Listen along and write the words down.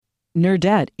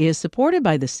Nerdette is supported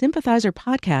by the Sympathizer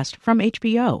podcast from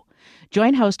HBO.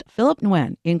 Join host Philip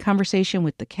Nguyen in conversation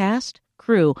with the cast,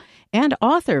 crew, and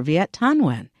author Viet Thanh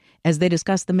Nguyen as they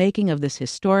discuss the making of this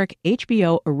historic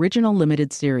HBO original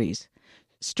limited series.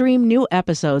 Stream new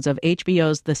episodes of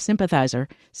HBO's The Sympathizer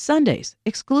Sundays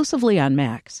exclusively on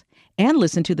Max. And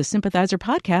listen to the Sympathizer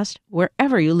podcast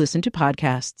wherever you listen to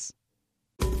podcasts.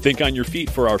 Think on your feet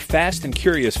for our Fast and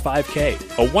Curious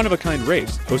 5K, a one-of-a-kind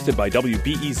race hosted by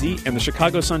WBEZ and the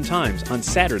Chicago Sun-Times on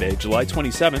Saturday, July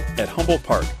 27th at Humboldt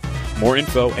Park. More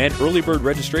info and early bird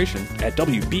registration at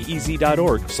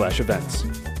wbez.org/events.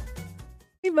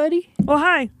 Hey, buddy. Oh,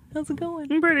 hi. How's it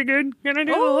going? I'm pretty good. Can I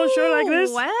do the whole show like this?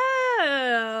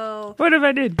 Wow. What if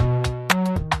I did?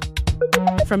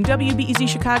 From WBEZ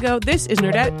Chicago, this is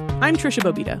Nerdette. I'm Trisha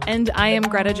Bobita. And I am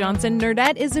Greta Johnson.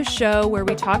 Nerdette is a show where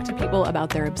we talk to people about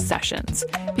their obsessions.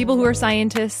 People who are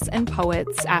scientists and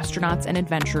poets, astronauts and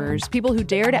adventurers. People who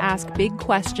dare to ask big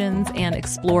questions and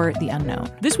explore the unknown.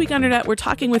 This week on Nerdette, we're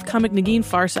talking with comic Negin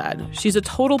Farsad. She's a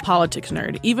total politics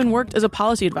nerd, even worked as a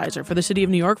policy advisor for the city of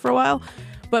New York for a while.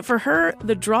 But for her,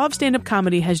 the draw of stand-up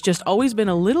comedy has just always been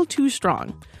a little too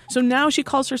strong. So now she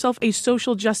calls herself a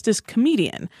social justice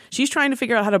comedian. She's trying to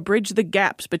figure out how to bridge the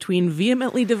gaps between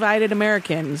vehemently divided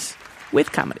Americans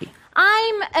with comedy.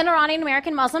 I'm an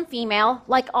Iranian-American Muslim female,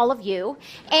 like all of you,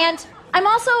 and I'm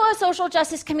also a social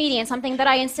justice comedian, something that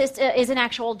I insist is an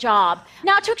actual job.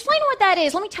 Now, to explain what that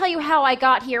is, let me tell you how I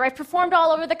got here. I've performed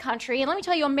all over the country, and let me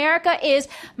tell you, America is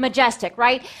majestic,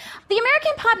 right? The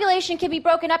American population can be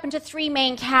broken up into three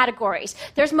main categories.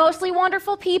 There's mostly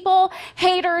wonderful people,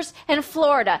 haters, and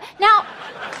Florida. Now,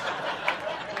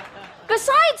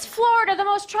 besides Florida, the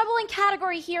most troubling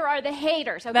category here are the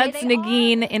haters. Okay? That's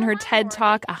Negin in her TED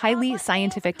Talk, a highly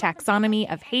scientific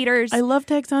taxonomy of haters. I love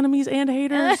taxonomies and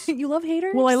haters. You love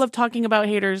haters? Well, I love talking about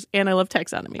haters, and I love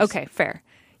taxonomies. Okay, fair.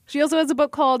 She also has a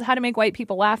book called How to Make White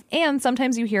People Laugh, and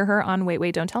sometimes you hear her on Wait,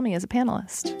 Wait, Don't Tell Me as a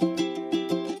panelist.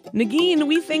 Negin,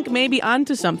 we think, may be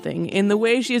onto something in the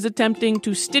way she is attempting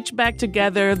to stitch back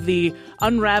together the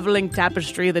unraveling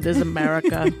tapestry that is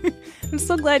America. I'm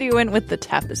so glad you went with the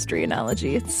tapestry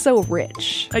analogy. It's so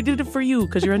rich. I did it for you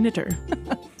because you're a knitter.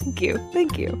 Thank you.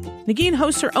 Thank you. Negin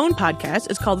hosts her own podcast.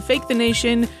 It's called Fake the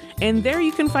Nation, and there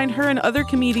you can find her and other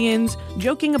comedians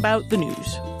joking about the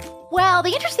news. Well,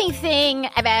 the interesting thing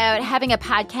about having a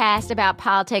podcast about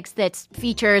politics that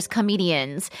features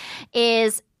comedians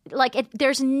is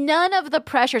there's none of the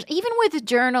pressures. Even with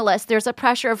journalists, there's a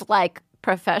pressure of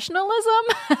professionalism.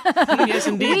 Yes,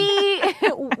 indeed.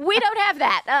 We don't have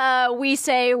that. We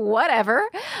say whatever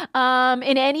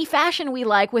in any fashion we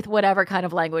like with whatever kind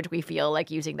of language we feel like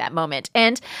using that moment.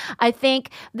 And I think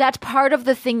that's part of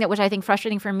the thing that was, I think,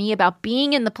 frustrating for me about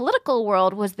being in the political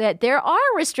world was that there are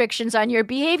restrictions on your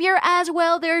behavior, as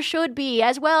well there should be,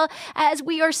 as well as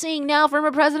we are seeing now from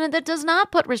a president that does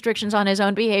not put restrictions on his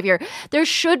own behavior. There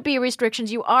should be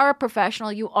restrictions. You are a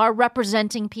professional. You are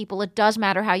representing people. It does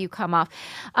matter how you come off.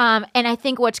 And I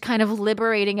think what's kind of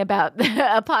liberating about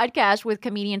a podcast with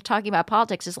comedians talking about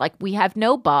politics is we have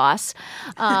no boss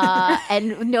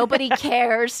and nobody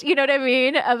cares. You know what I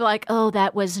mean? Of oh,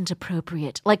 that wasn't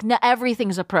appropriate.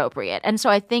 Everything's appropriate. And so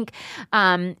I think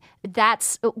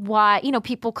that's why,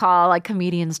 people call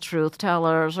comedians truth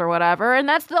tellers or whatever. And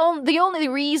that's the only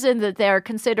reason that they're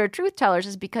considered truth tellers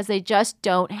is because they just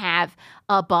don't have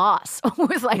a boss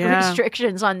with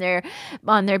restrictions on their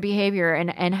behavior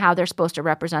and how they're supposed to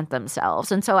represent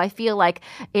themselves. And so I feel like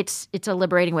it's a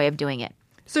liberating way of doing it.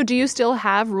 So do you still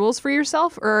have rules for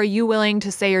yourself, or are you willing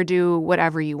to say or do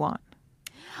whatever you want?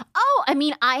 Oh, I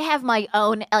mean, I have my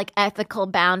own ethical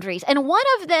boundaries. And one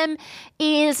of them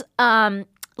is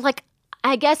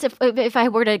I guess if I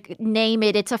were to name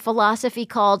it, it's a philosophy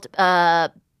called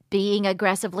being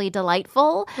aggressively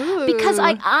delightful. Ooh. Because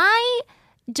I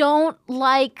don't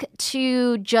like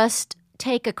to just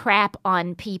take a crap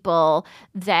on people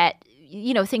that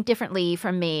think differently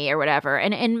from me or whatever.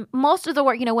 And most of the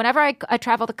work, whenever I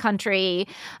travel the country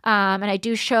and I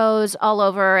do shows all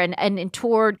over and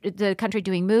tour the country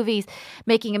doing movies,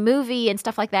 making a movie and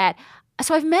stuff like that.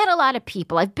 So I've met a lot of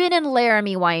people. I've been in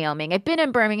Laramie, Wyoming. I've been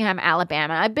in Birmingham,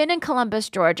 Alabama. I've been in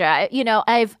Columbus, Georgia.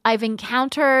 I've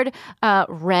encountered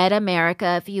Red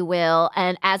America, if you will.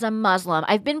 And as a Muslim,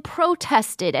 I've been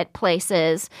protested at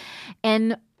places.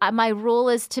 And my rule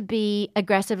is to be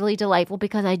aggressively delightful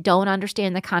because I don't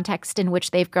understand the context in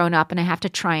which they've grown up, and I have to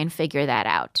try and figure that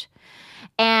out.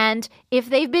 And if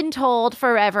they've been told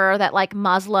forever that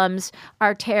Muslims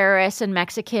are terrorists and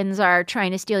Mexicans are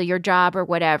trying to steal your job or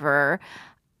whatever,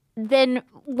 then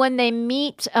when they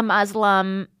meet a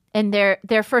Muslim and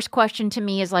their first question to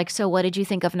me is like, so what did you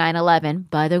think of 9/11?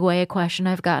 By the way, a question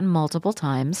I've gotten multiple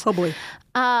times. Oh boy.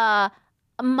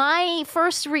 My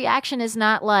first reaction is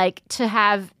not like to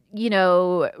have,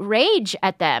 rage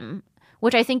at them,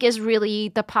 which I think is really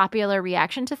the popular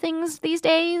reaction to things these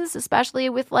days, especially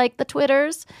with like the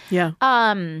Twitters. Yeah.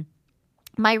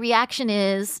 My reaction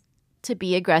is to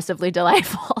be aggressively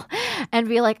delightful and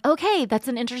be like, okay, that's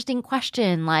an interesting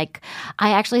question. Like,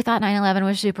 I actually thought 9/11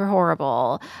 was super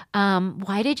horrible.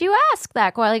 Why did you ask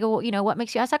that? Like, what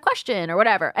makes you ask that question or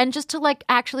whatever? And just to like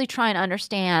actually try and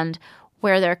understand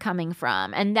where they're coming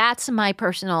from. And that's my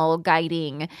personal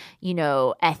guiding,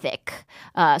 ethic.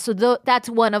 So that's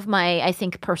one of my, I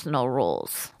think, personal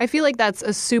rules. I feel like that's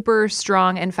a super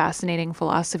strong and fascinating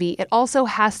philosophy. It also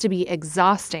has to be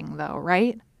exhausting, though,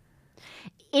 right?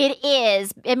 It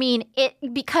is. I mean,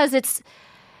 because it's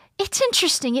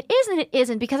interesting. It is and it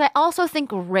isn't, because I also think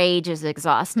rage is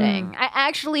exhausting. I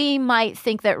actually might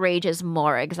think that rage is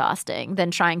more exhausting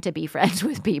than trying to be friends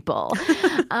with people. Look,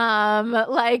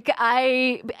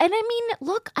 I'm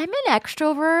an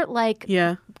extrovert. Like,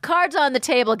 Yeah. Cards on the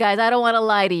table, guys. I don't want to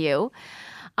lie to you.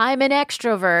 I'm an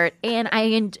extrovert, and I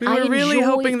We were really enjoy-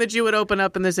 hoping that you would open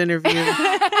up in this interview.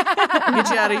 Get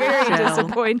you out of your shell.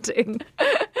 Disappointing.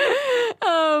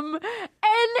 And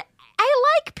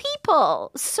I like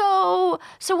people. So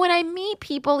when I meet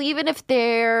people, even if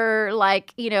they're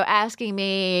like, asking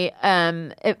me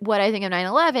what I think of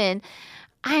 9/11,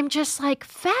 I'm just like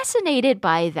fascinated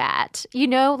by that.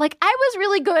 Like I was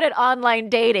really good at online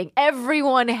dating.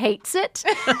 Everyone hates it.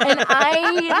 And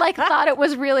I like thought it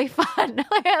was really fun.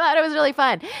 I thought it was really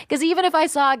fun. Because even if I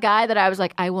saw a guy that I was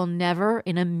like, I will never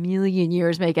in a million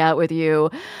years make out with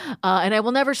you. And I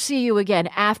will never see you again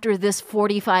after this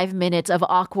 45 minutes of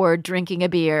awkward drinking a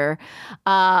beer.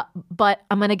 But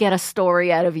I'm going to get a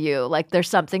story out of you. Like there's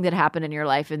something that happened in your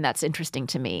life and that's interesting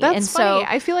to me. That's and funny. So,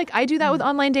 I feel like I do that with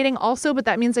online dating also, but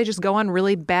that means I just go on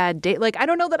really bad date. Like, I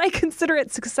don't know that I consider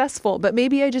it successful, but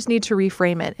maybe I just need to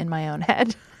reframe it in my own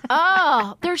head.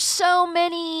 oh, there's so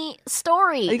many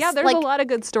stories. Yeah, there's like, a lot of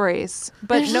good stories,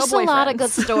 but there's no just boyfriends. a lot of good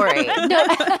stories.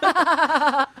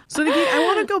 So, Nagin, I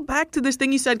want to go back to this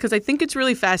thing you said because I think it's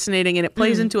really fascinating and it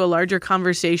plays into a larger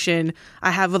conversation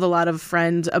I have with a lot of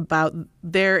friends about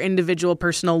their individual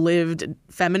personal lived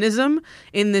feminism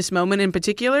in this moment in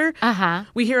particular.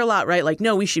 We hear a lot, right? Like,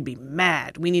 no, we should be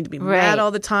mad. We need to be mad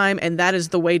all the time. And that is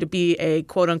the way to be a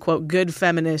quote unquote good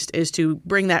feminist, is to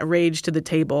bring that rage to the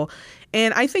table.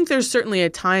 And I think there's certainly a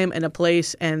time and a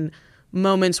place and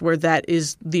moments where that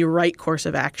is the right course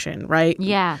of action, right?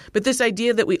 Yeah. But this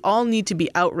idea that we all need to be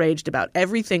outraged about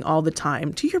everything all the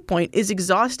time, to your point, is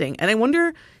exhausting. And I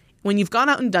wonder, when you've gone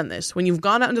out and done this, when you've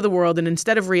gone out into the world and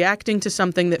instead of reacting to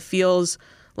something that feels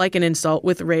like an insult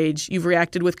with rage, you've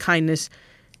reacted with kindness,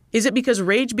 is it because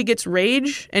rage begets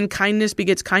rage and kindness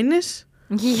begets kindness?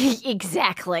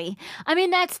 Exactly. I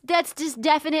mean, that's just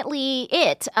definitely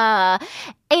it. And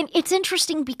it's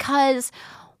interesting because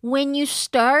when you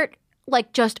start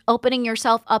like just opening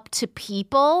yourself up to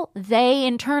people, they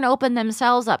in turn open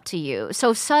themselves up to you.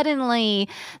 So suddenly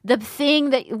the thing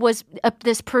that was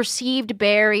this perceived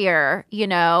barrier,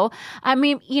 I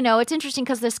mean, it's interesting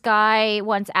because this guy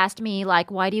once asked me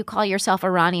like, why do you call yourself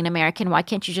Iranian American? Why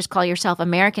can't you just call yourself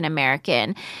American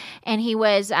American? And he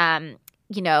was,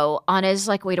 on his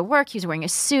like way to work, he was wearing a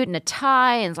suit and a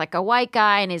tie and he's like a white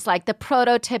guy and he's like the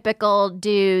prototypical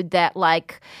dude that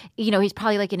like, he's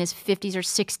probably like in his 50s or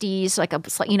 60s, like a,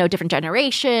 different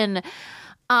generation.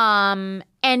 And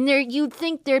you'd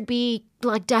think there'd be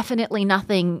like definitely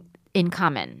nothing in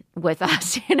common with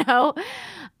us,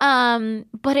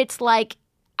 but it's like,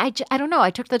 I don't know.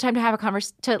 I took the time to have a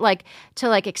conversation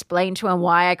to explain to him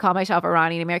why I call myself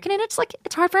Iranian American, and it's like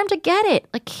it's hard for him to get it.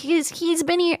 Like he's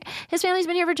been here, his family's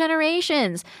been here for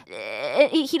generations.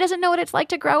 He doesn't know what it's like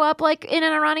to grow up like in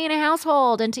an Iranian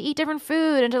household and to eat different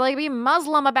food and to like be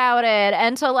Muslim about it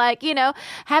and to like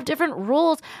have different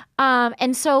rules.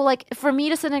 And so like for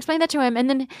me to sit and explain that to him, and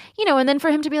then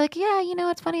for him to be like, yeah,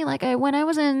 it's funny. Like when I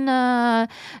was in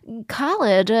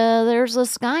college, there's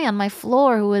this guy on my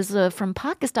floor who was from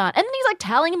Pakistan. And then he's like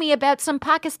telling me about some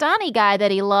Pakistani guy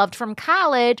that he loved from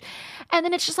college. And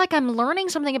then it's just like I'm learning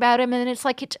something about him. And it's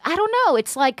like, I don't know.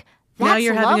 It's like, that's now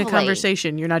you're having lovely. a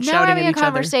conversation. You're not now shouting we're having at each a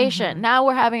conversation. other. Now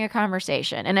we're having a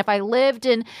conversation. And if I lived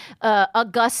in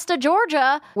Augusta,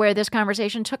 Georgia, where this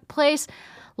conversation took place,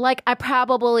 like I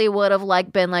probably would have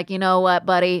like been like, you know what,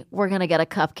 buddy, we're going to get a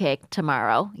cupcake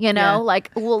tomorrow.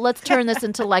 Like, well, let's turn this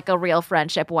into like a real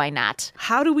friendship. Why not?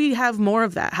 How do we have more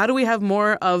of that? How do we have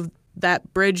more of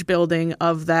that bridge building,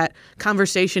 of that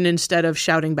conversation instead of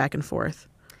shouting back and forth?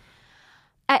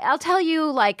 I'll tell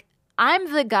you, like,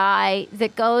 I'm the guy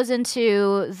that goes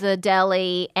into the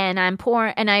deli and I'm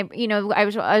pouring, and I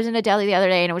was in a deli the other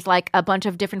day and it was like a bunch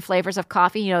of different flavors of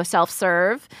coffee,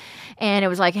 self-serve. And it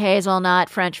was like hazelnut,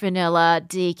 French vanilla,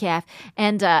 decaf.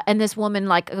 And this woman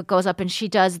like goes up and she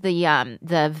does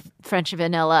the French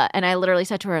vanilla. And I literally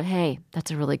said to her, hey, that's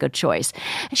a really good choice.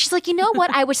 And she's like, you know what?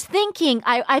 I was thinking,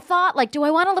 I thought like, do I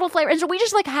want a little flavor? And so we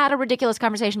just like had a ridiculous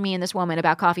conversation, me and this woman,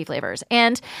 about coffee flavors.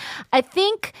 And I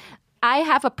think I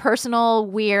have a personal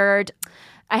weird...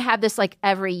 I have this like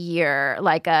every year,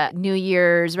 like a New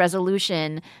Year's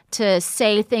resolution to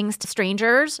say things to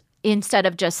strangers instead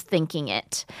of just thinking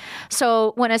it.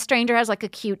 So when a stranger has like a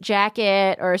cute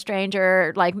jacket or a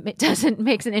stranger like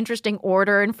makes an interesting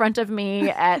order in front of me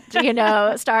at,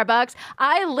 Starbucks,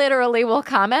 I literally will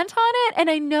comment on it. And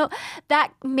I know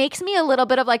that makes me a little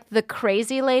bit of like the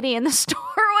crazy lady in the store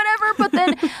or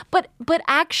whatever. But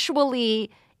actually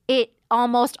it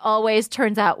almost always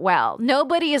turns out well.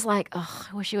 Nobody is like, oh,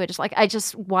 I wish you would just like,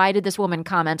 why did this woman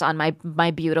comment on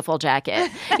my beautiful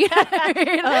jacket? You know what I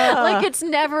mean? Like it's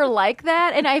never like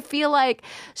that. And I feel like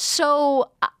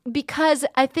because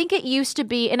I think it used to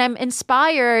be, and I'm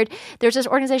inspired, there's this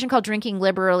organization called Drinking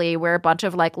Liberally where a bunch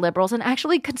of like liberals and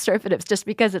actually conservatives, just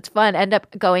because it's fun, end up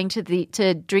going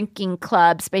to drinking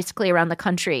clubs basically around the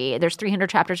country. There's 300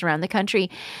 chapters around the country.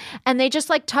 And they just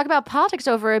like talk about politics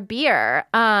over a beer.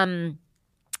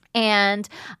 And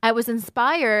I was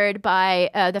inspired by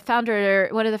one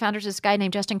of the founders, this guy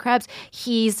named Justin Krebs.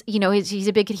 He's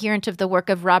a big adherent of the work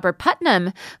of Robert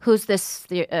Putnam, who's this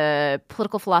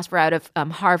political philosopher out of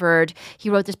Harvard. He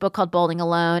wrote this book called Bowling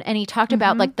Alone, and he talked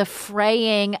about like the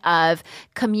fraying of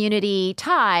community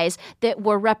ties that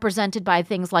were represented by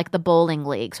things like the bowling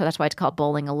league. So that's why it's called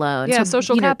Bowling Alone. Yeah, so,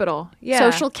 social capital. Yeah,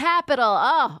 social capital.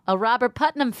 Oh, a Robert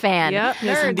Putnam fan. Yep,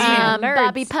 nerds. Nerds.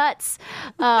 Bobby Putz.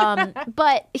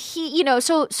 But he,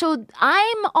 so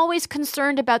I'm always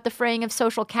concerned about the fraying of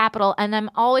social capital, and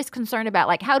I'm always concerned about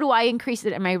like, how do I increase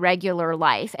it in my regular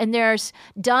life? And there's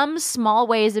dumb, small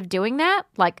ways of doing that,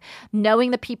 like knowing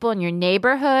the people in your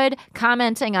neighborhood,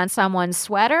 commenting on someone's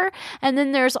sweater. And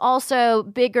then there's also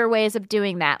bigger ways of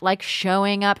doing that, like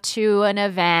showing up to an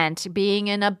event, being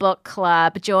in a book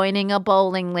club, joining a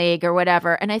bowling league or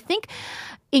whatever. And I think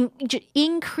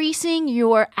increasing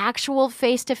your actual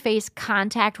face-to-face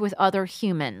contact with other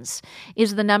humans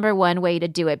is the number one way to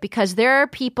do it, because there are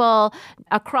people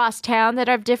across town that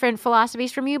have different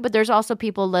philosophies from you, but there's also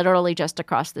people literally just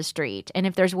across the street. And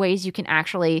if there's ways you can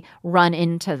actually run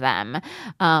into them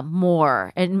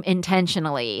more and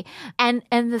intentionally. And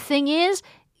the thing is,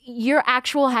 your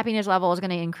actual happiness level is going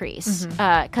to increase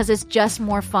because it's just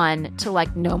more fun to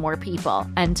like know more people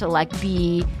and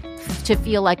to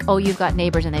feel like, oh, you've got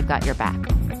neighbors and they've got your back.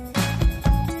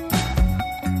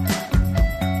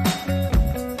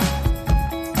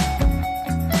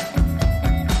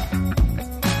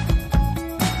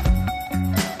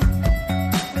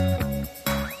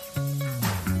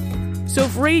 So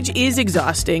if rage is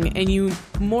exhausting and you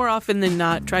more often than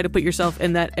not try to put yourself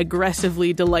in that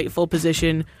aggressively delightful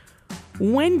position,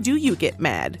 when do you get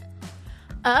mad?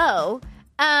 Oh,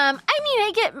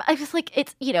 I just like,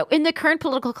 it's, in the current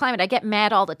political climate, I get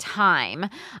mad all the time.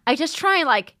 I just try and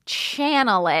like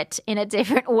channel it in a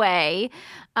different way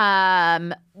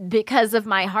because of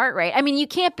my heart rate. I mean, you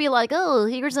can't be like, oh,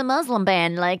 here's a Muslim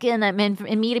ban, like, and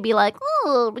me to be like,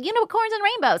 oh, corns and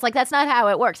rainbows. Like, that's not how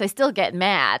it works. I still get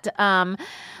mad.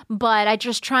 But I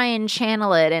just try and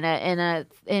channel it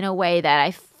in a way that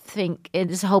I think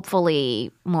is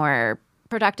hopefully more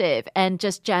productive and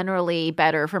just generally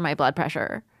better for my blood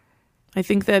pressure. I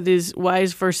think that is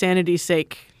wise for sanity's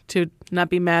sake, to not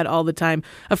be mad all the time.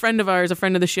 A friend of ours, a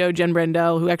friend of the show, Jen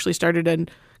Brandel, who actually started a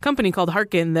company called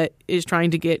Harkin that is trying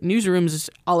to get newsrooms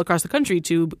all across the country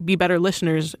to be better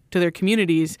listeners to their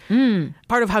communities.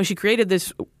 Part of how she created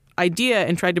this idea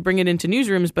and tried to bring it into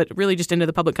newsrooms, but really just into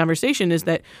the public conversation, is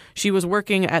that she was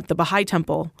working at the Baha'i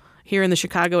Temple here in the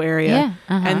Chicago area.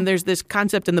 Yeah, and there's this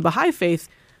concept in the Baha'i faith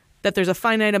that there's a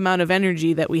finite amount of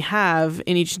energy that we have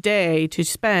in each day to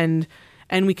spend,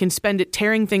 and we can spend it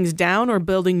tearing things down or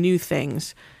building new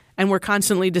things. And we're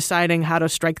constantly deciding how to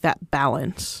strike that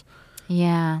balance.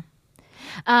 Yeah.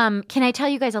 Can I tell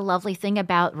you guys a lovely thing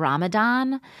about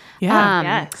Ramadan? Yeah.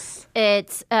 Yes.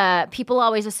 It's people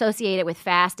always associate it with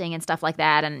fasting and stuff like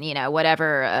that, and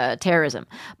whatever, terrorism.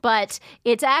 But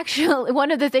it's actually one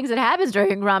of the things that happens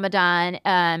during Ramadan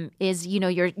is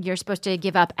you're supposed to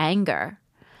give up anger.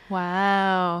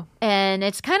 Wow. And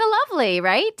it's kind of lovely,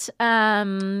 right?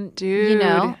 Dude. You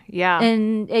know? Yeah.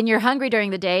 And you're hungry during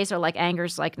the day, so like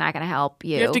anger's like not going to help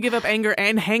you. You have to give up anger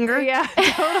and hanger. Yeah,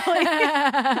 totally.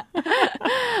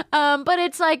 But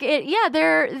it's like,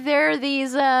 there are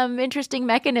these interesting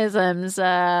mechanisms,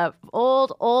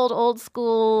 old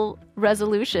school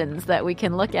resolutions that we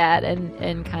can look at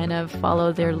and kind of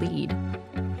follow their lead.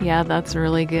 Yeah, that's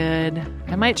really good.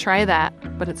 I might try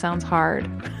that, but it sounds hard.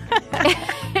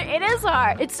 It is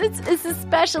hard. It's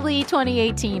especially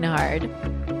 2018 hard.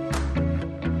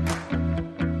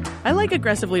 I like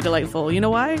aggressively delightful. You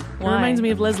know why? It reminds me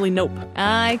of Leslie Knope.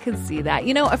 I could see that.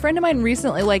 You know, a friend of mine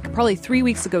recently, like probably 3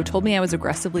 weeks ago, told me I was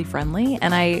aggressively friendly,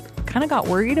 and I kind of got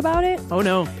worried about it. Oh,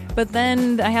 no. But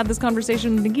then I had this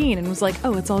conversation with Nagin and was like,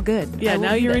 oh, it's all good. Yeah,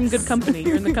 now you're in good company.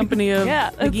 You're in the company of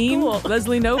Nagin, cool.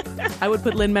 Leslie Knope. I would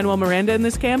put Lin-Manuel Miranda in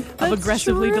this camp of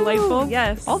aggressively true. delightful.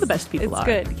 Yes. All the best people It's are.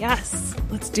 good. Yes.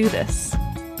 Let's do this.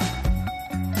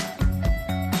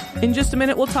 In just a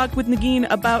minute, we'll talk with Nagin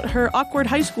about her awkward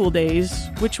high school days,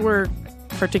 which were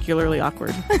particularly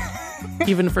awkward,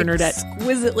 even for Nerdette.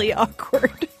 Exquisitely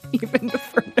awkward, even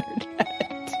for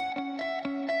Nerdette.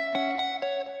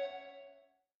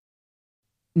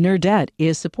 Nerdette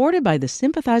is supported by the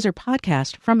Sympathizer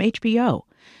podcast from HBO.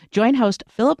 Join host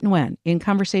Philip Nguyen in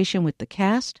conversation with the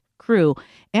cast, crew,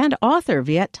 and author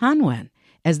Viet Thanh Nguyen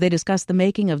as they discuss the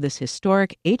making of this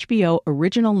historic HBO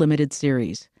original limited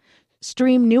series.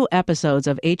 Stream new episodes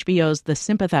of HBO's The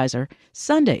Sympathizer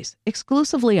Sundays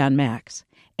exclusively on Max.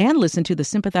 And listen to the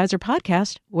Sympathizer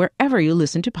podcast wherever you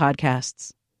listen to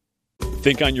podcasts.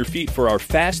 Think on your feet for our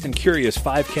Fast and Curious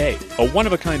 5K, a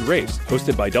one-of-a-kind race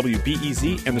hosted by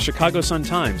WBEZ and the Chicago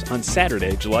Sun-Times on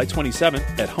Saturday, July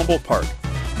 27th at Humboldt Park.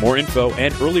 More info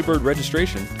and early bird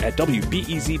registration at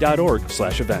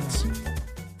wbez.org/events.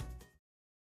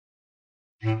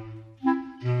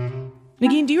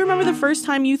 Nagin, do you remember the first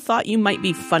time you thought you might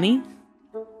be funny?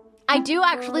 I do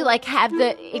actually have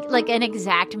an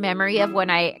exact memory of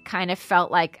when I kind of felt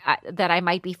like that I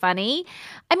might be funny.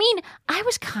 I mean, I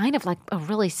was kind of like a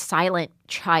really silent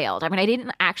child. I mean, I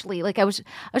didn't actually I was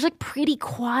like pretty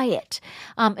quiet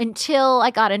until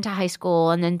I got into high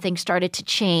school, and then things started to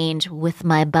change with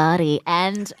my body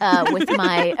and with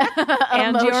my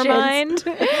And your mind.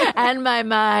 and my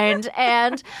mind.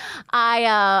 And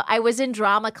I was in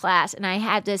drama class, and I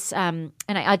had this and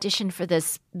I auditioned for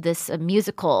this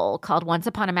musical called Once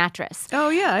Upon a Mattress. Oh,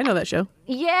 yeah, I know that show.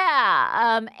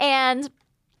 Yeah, and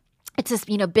it's this,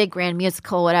 big grand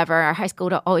musical, whatever. Our high school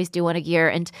would always do one a year,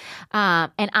 and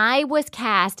I was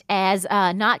cast as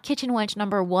not Kitchen Wench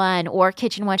number 1 or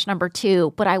Kitchen Wench number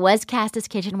 2, but I was cast as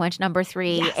Kitchen Wench number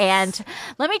 3. Yes. And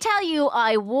let me tell you,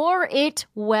 I wore it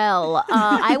well.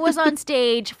 I was on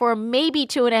stage for maybe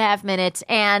 2.5 minutes,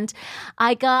 and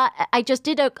I just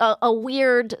did a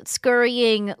weird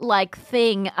scurrying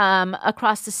thing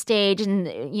across the stage, and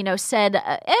said,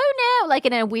 "Oh no," like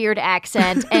in a weird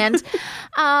accent, and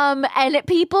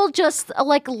people just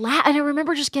laugh. And I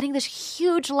remember just getting this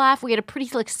huge laugh. We had a pretty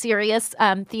serious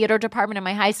theater department in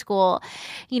my high school.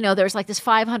 There's this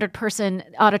 500-person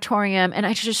auditorium, and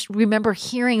I just remember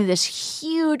hearing this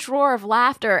huge roar of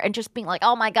laughter and just being like,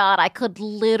 "Oh my God, I could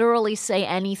literally say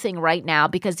anything right now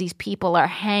because these people are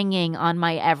hanging on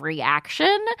my every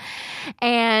action."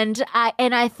 And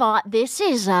I thought, this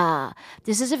is a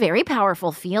very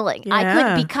powerful feeling. Yeah. I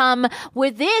could become,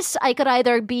 with this, I could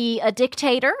either be a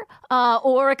dictator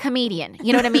or a comedian.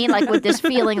 You know what I mean? With this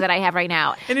feeling that I have right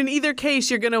now. And in either case,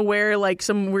 you're going to wear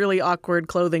some really awkward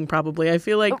clothing, probably. I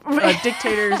feel like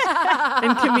dictators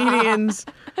and comedians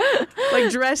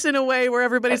dress in a way where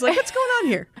everybody's like, what's going on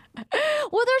here?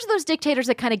 Well, there's those dictators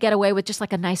that kind of get away with just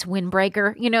a nice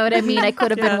windbreaker. You know what I mean? I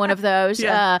could have been one of those.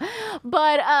 Yeah.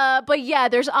 But yeah,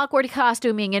 there's awkward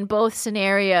costuming in both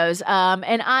scenarios. And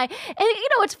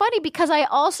it's funny because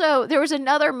there was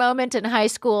another moment in high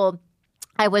school.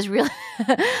 I was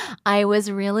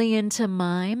really into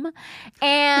mime,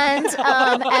 and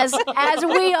as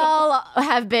we all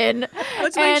have been.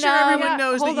 Let's make sure everyone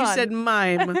knows that you said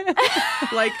mime,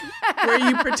 where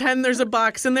you pretend there's a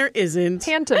box and there isn't.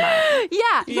 Pantomime.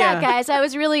 Yeah, guys, I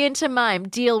was really into mime.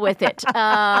 Deal with it.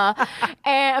 And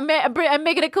I'm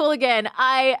making it cool again.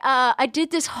 I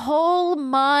did this whole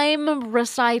mime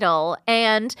recital,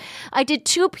 and I did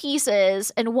 2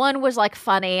 pieces, and one was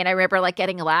funny, and I remember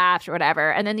getting laughed or whatever.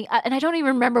 whatever. And then and I don't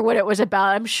even remember what it was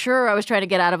about. I'm sure I was trying to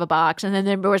get out of a box, and then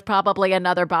there was probably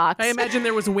another box. I imagine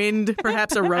there was wind,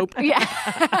 perhaps a rope.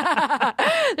 Yeah.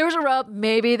 There was a rope.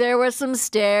 Maybe there were some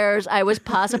stairs. I was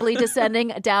possibly descending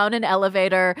down an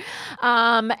elevator.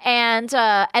 And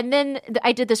then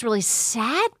I did this really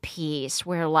sad piece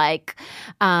where like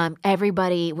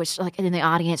everybody was like in the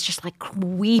audience just like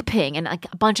weeping, and like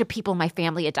a bunch of people in my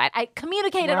family had died. I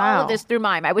communicated all of this through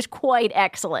mime. I was quite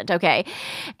excellent. Okay.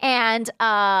 And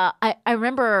I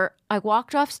remember I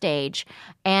walked off stage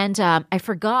and I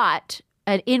forgot.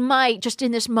 And in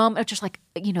this moment of just like,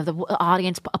 you know, the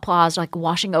audience applause like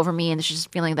washing over me, and this just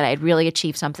feeling that I had really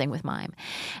achieved something with mime.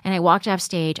 And I walked off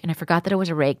stage and I forgot that it was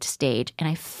a raked stage, and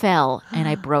I fell and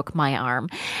I broke my arm.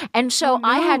 And so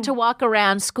I had to walk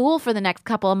around school for the next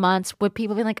couple of months with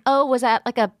people being like, oh, was that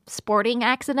like a sporting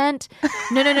accident?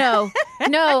 No.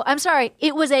 No, I'm sorry.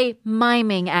 It was a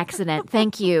miming accident.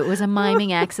 Thank you. It was a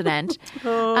miming accident.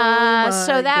 So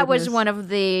that was one of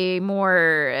the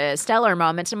more stellar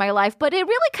moments in my life, but it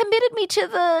really committed me to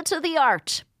the art.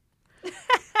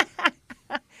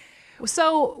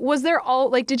 So was there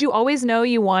did you always know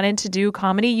you wanted to do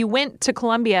comedy? You went to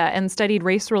Columbia and studied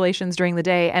race relations during the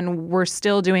day and were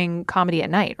still doing comedy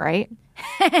at night, right?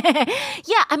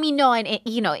 Yeah, I mean, no, and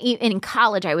you know, in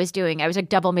college I was a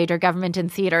double major, government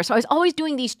and theater, so I was always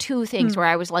doing these two things where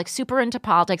I was like super into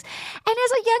politics. And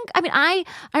as a young, I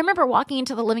remember walking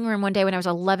into the living room one day when I was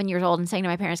 11 years old and saying to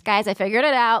my parents, guys, I figured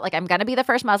it out. Like, I'm going to be the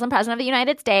first Muslim president of the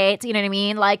United States. You know what I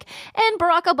mean? Like, and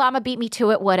Barack Obama beat me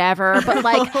to it, whatever. But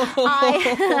like, that's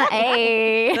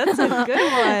a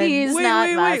good one. He's not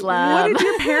Muslim. What did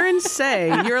your parents say?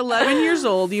 You're 11 years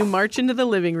old. You march into the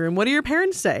living room. What do your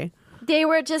parents say? They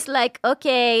were just like,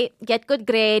 okay, get good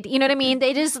grade. You know what I mean?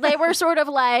 They were sort of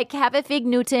like, have a fig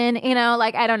Newton, you know,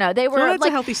 like, I don't know. They were that's like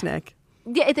a healthy snack.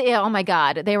 Oh my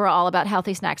God. They were all about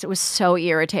healthy snacks. It was so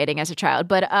irritating as a child.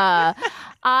 But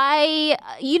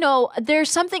there's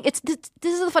something, this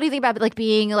is the funny thing about like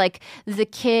being like the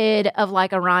kid of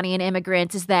like Iranian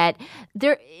immigrants is that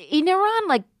in Iran,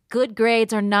 like good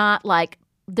grades are not like,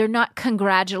 they're not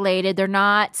congratulated. They're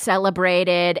not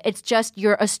celebrated. It's just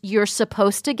you're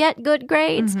supposed to get good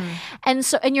grades.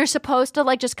 Mm-hmm. And you're supposed to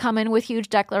like just come in with huge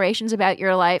declarations about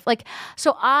your life. Like,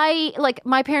 so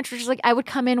my parents were just like, I would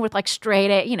come in with like straight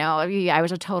A, you know, I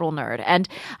was a total nerd, and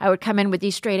I would come in with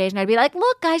these straight A's and I'd be like,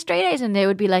 look guys, straight A's. And they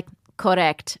would be like,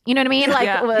 correct. You know what I mean?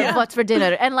 Like, what's for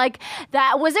dinner? And like,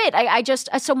 that was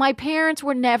it. So my parents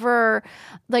were never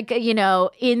like, you know,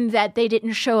 in that they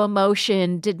didn't show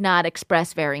emotion, did not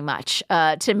express very much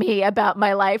to me about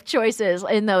my life choices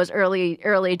in those early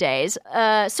days.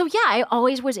 So yeah, I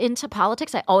always was into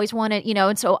politics. I always wanted, you know,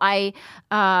 and so I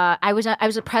was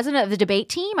a president of the debate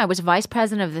team. I was vice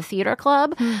president of the theater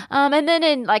club. And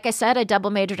then like I said, I double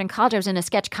majored in college. I was in a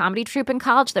sketch comedy troupe in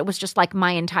college that was just like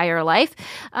my entire life.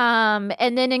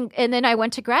 And then I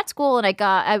went to grad school, and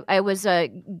I was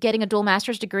getting a dual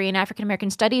master's degree in African American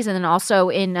studies, and then also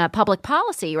in public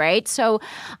policy, right? So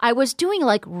I was doing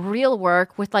like real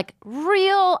work with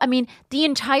the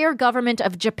entire government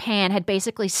of Japan had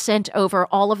basically sent over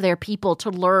all of their people to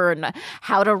learn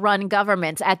how to run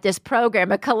governments at this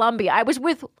program at Columbia. I was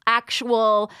with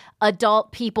actual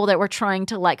adult people that were trying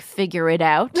to like figure it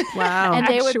out. Wow. And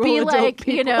they would be like,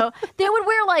 people. you know, they would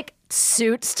wear like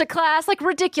suits to class, like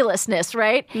ridiculousness,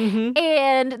 right? Mm-hmm.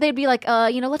 And they'd be like,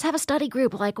 let's have a study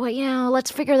group. Like, well, you know,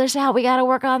 let's figure this out. We got to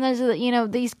work on this, you know,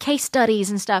 these case studies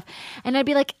and stuff. And I'd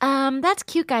be like, that's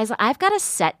cute, guys. I've got a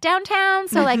set downtown.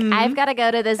 So like, I've got to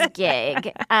go to this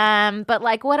gig. But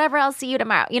like, whatever, I'll see you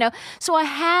tomorrow, you know? So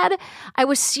I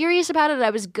was serious about it. I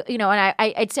was, you know, and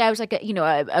I'd say I was like,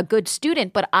 a good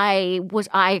student, but I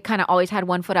kind of always had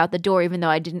one foot out the door, even though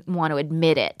I didn't want to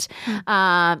admit it.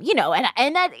 You know,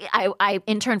 and that I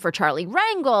interned for Charlie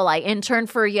Rangel. I interned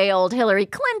for Yale Hillary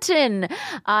Clinton.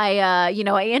 I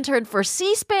interned for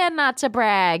C-SPAN, not to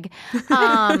brag.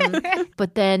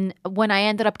 But then when I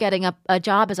ended up getting a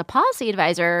job as a policy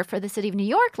advisor for the city of New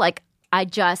York, like I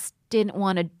just didn't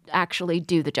want to actually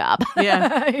do the job.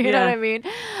 Yeah. You know what I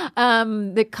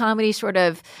mean? The comedy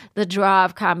the draw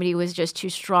of comedy was just too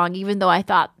strong, even though I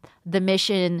thought the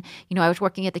mission, you know, I was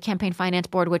working at the Campaign Finance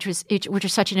Board, which was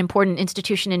such an important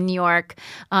institution in New York.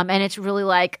 And it's really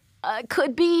like,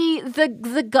 could be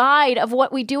the guide of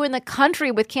what we do in the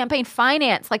country with campaign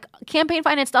finance. Like, campaign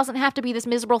finance doesn't have to be this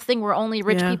miserable thing where only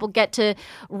rich people get to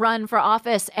run for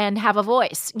office and have a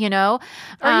voice, you know?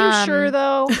 Are you sure,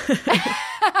 though?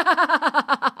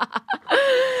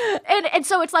 And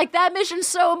so it's like, that mission's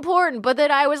so important. But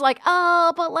then I was like,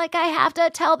 oh, but like, I have to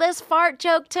tell this fart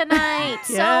joke tonight.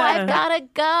 So I've got to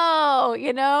go,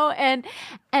 you know? And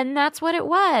that's what it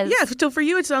was. Yeah. So for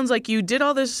you, it sounds like you did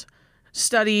all this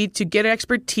study to get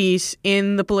expertise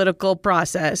in the political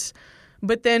process.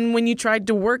 But then when you tried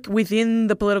to work within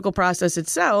the political process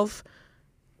itself,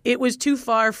 it was too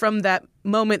far from that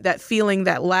moment, that feeling,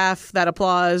 that laugh, that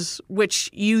applause, which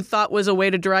you thought was a way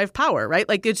to derive power, right?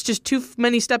 Like, it's just too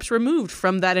many steps removed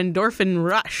from that endorphin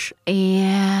rush.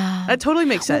 Yeah. That totally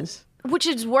makes sense. Which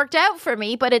has worked out for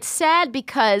me, but it's sad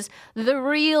because the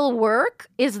real work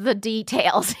is the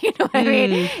details, you know what I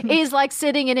mean? Is like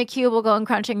sitting in a cubicle and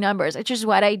crunching numbers, which is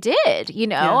what I did, you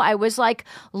know? Yeah. I was like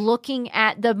looking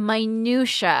at the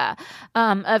minutia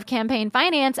of campaign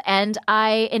finance, and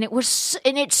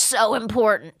it's so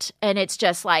important. And it's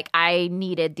just like, I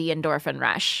needed the endorphin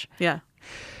rush. Yeah.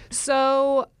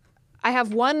 So I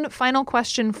have one final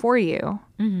question for you.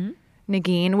 Mm-hmm.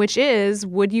 Negin, which is,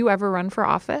 would you ever run for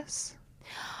office?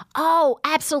 Oh,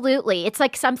 absolutely. It's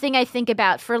like something I think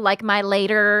about for like my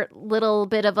little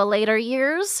bit of a later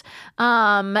years. You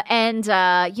know,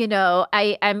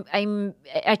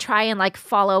 I try and like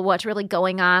follow what's really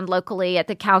going on locally at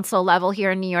the council level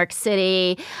here in New York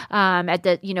City, at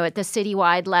the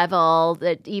citywide level,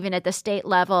 even at the state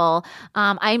level.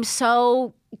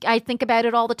 I think about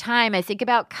it all the time. I think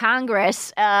about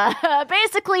Congress.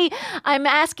 Basically, I'm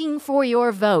asking for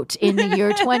your vote in the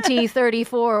year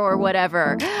 2034 or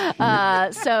whatever.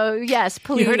 So, yes,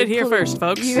 please. You heard it here first,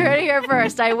 folks. You heard it here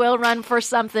first. I will run for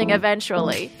something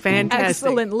eventually. Fantastic.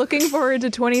 Excellent. Looking forward to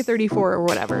 2034 or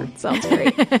whatever. Sounds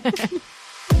great.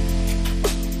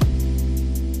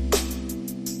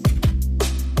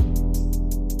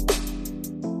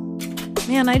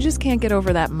 Man, I just can't get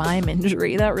over that mime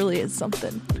injury. That really is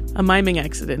something. A miming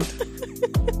accident.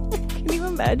 Can you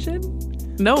imagine?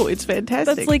 No, it's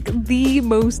fantastic. That's like the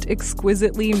most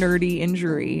exquisitely nerdy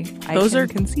injury I can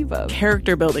conceive of.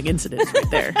 Character building incidents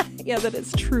right there. Yeah, that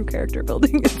is true character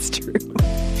building. It's true.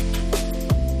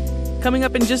 Coming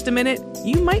up in just a minute,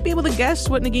 you might be able to guess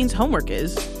what Negin's homework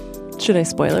is. Should I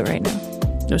spoil it right now?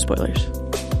 No spoilers.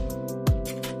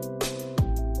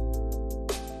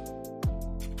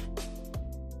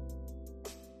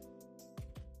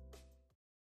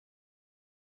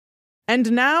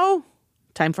 And now,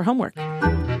 time for homework.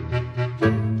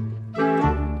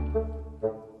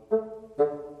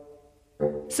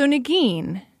 So,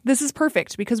 Negin, this is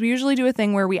perfect because we usually do a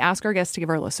thing where we ask our guests to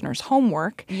give our listeners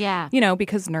homework. Yeah. You know,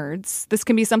 because nerds. This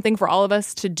can be something for all of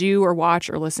us to do or watch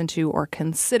or listen to or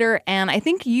consider. And I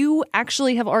think you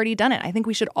actually have already done it. I think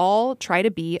we should all try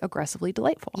to be aggressively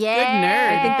delightful. Yeah. Good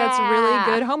nerd. I think that's really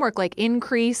good homework. Like,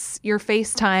 increase your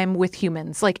FaceTime with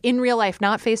humans. Like, in real life,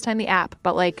 not FaceTime the app,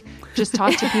 but like, just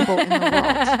talk to people in the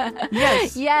world.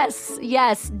 Yes.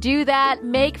 Yes. Do that.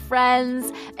 Make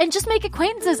friends and just make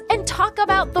acquaintances and talk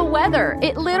about the weather.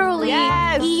 It literally,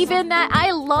 even that,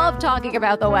 I love talking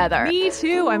about the weather. Me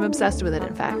too. I'm obsessed with it,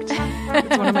 in fact.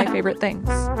 It's one of my favorite things.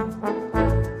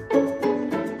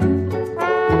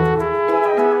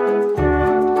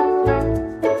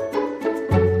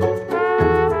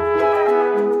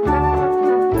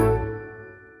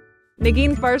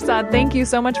 Negin Farsad, thank you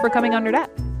so much for coming on Nerdette.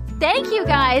 Thank you,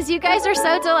 guys. You guys are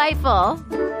so delightful.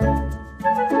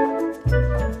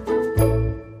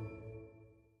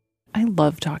 I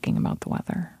love talking about the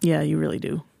weather. Yeah, you really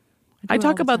do. I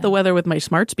talk about the weather with my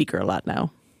smart speaker a lot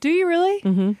now. Do you really?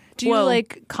 Mm-hmm. Do you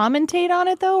like commentate on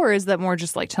it though, or is that more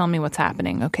just like tell me what's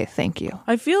happening? Okay, thank you.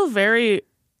 I feel like the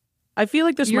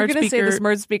smart speaker. You're going to say the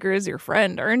smart speaker is your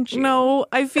friend, aren't you? No,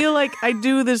 I feel like I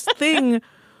do this thing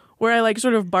where I like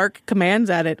sort of bark commands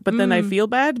at it, but then I feel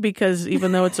bad because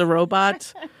even though it's a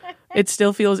robot, it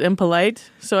still feels impolite.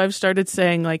 So I've started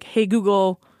saying like, "Hey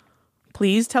Google,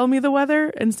 please tell me the weather,"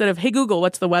 instead of "Hey Google,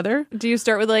 what's the weather?" Do you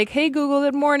start with like, "Hey Google,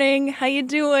 good morning. How you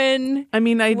doing? I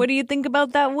mean, what do you think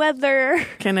about that weather?"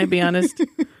 Can I be honest?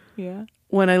 Yeah.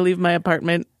 When I leave my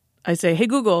apartment, I say, "Hey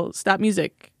Google, stop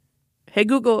music. Hey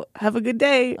Google, have a good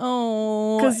day."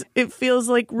 Oh. Because it feels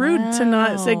like rude to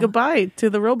not say goodbye to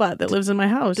the robot that lives in my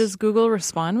house. Does Google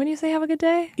respond when you say have a good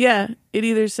day? Yeah. It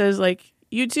either says like,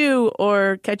 "You too,"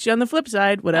 or "Catch you on the flip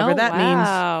side," whatever that means.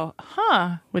 Wow.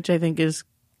 Huh. Which I think is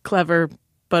clever,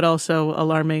 but also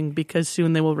alarming because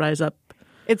soon they will rise up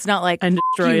It's not like and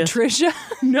destroy you, us. Trisha.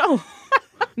 No,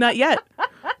 not yet.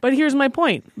 But here's my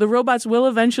point. The robots will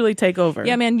eventually take over.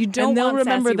 Yeah, man, you don't And they'll want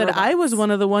remember sassy that robots. I was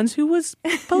one of the ones who was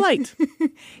polite.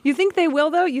 You think they will,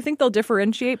 though? You think they'll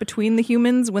differentiate between the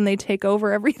humans when they take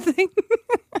over everything?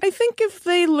 I think if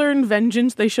they learn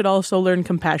vengeance, they should also learn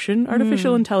compassion.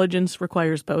 Artificial intelligence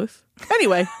requires both.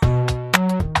 Anyway.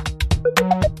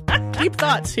 Deep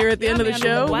thoughts here at the end of the man.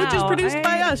 show, which is Wow. produced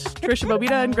by us, Trisha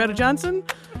Bobita and Greta Johnson,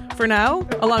 for now,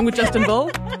 along with Justin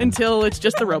Bull, until it's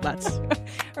just the robots.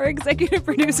 Our executive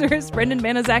producer is Brendan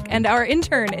Manizak, and our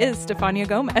intern is Stefania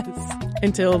Gomez.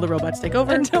 Until the robots take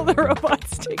over. Until the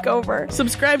robots take over.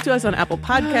 Subscribe to us on Apple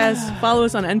Podcasts, follow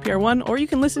us on NPR One, or you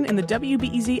can listen in the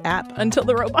WBEZ app. Until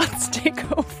the robots take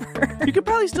over. You could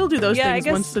probably still do those Yeah, I things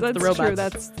guess once it's that's the robots. true.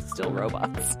 That's still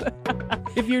robots.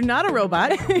 If you're not a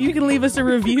robot, you can leave us a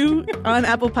review on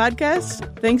Apple Podcasts.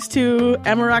 Thanks to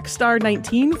Amarok Star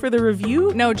 19 for the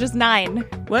review. No, just 9.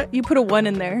 What? You put a 1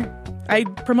 in there. I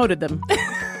promoted them.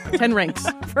 10 ranks.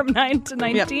 From 9 to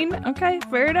 19? Okay,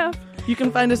 fair enough. You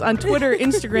can find us on Twitter,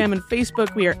 Instagram, and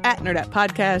Facebook. We are at Nerdette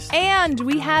Podcast. And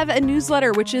we have a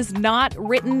newsletter which is not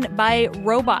written by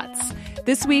robots.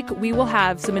 This week, we will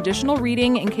have some additional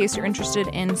reading in case you're interested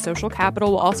in social capital.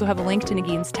 We'll also have a link to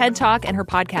Nagine's TED Talk and her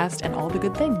podcast and all the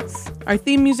good things. Our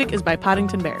theme music is by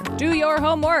Poddington Bear. Do your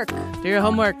homework. Do your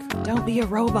homework. Don't be a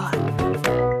robot.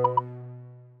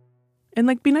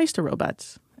 And, be nice to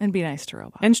robots. And be nice to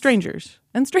robots. And strangers.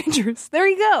 And strangers. There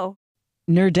you go.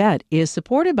 Nerdette is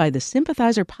supported by the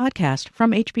Sympathizer podcast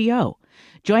from HBO.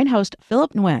 Join host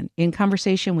Philip Nguyen in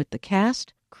conversation with the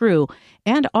cast, crew,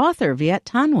 and author Viet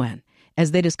Thanh Nguyen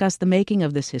as they discuss the making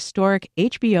of this historic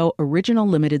HBO original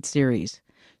limited series.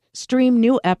 Stream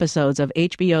new episodes of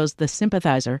HBO's The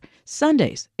Sympathizer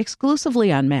Sundays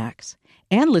exclusively on Max.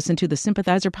 And listen to the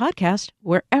Sympathizer podcast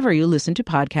wherever you listen to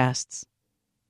podcasts.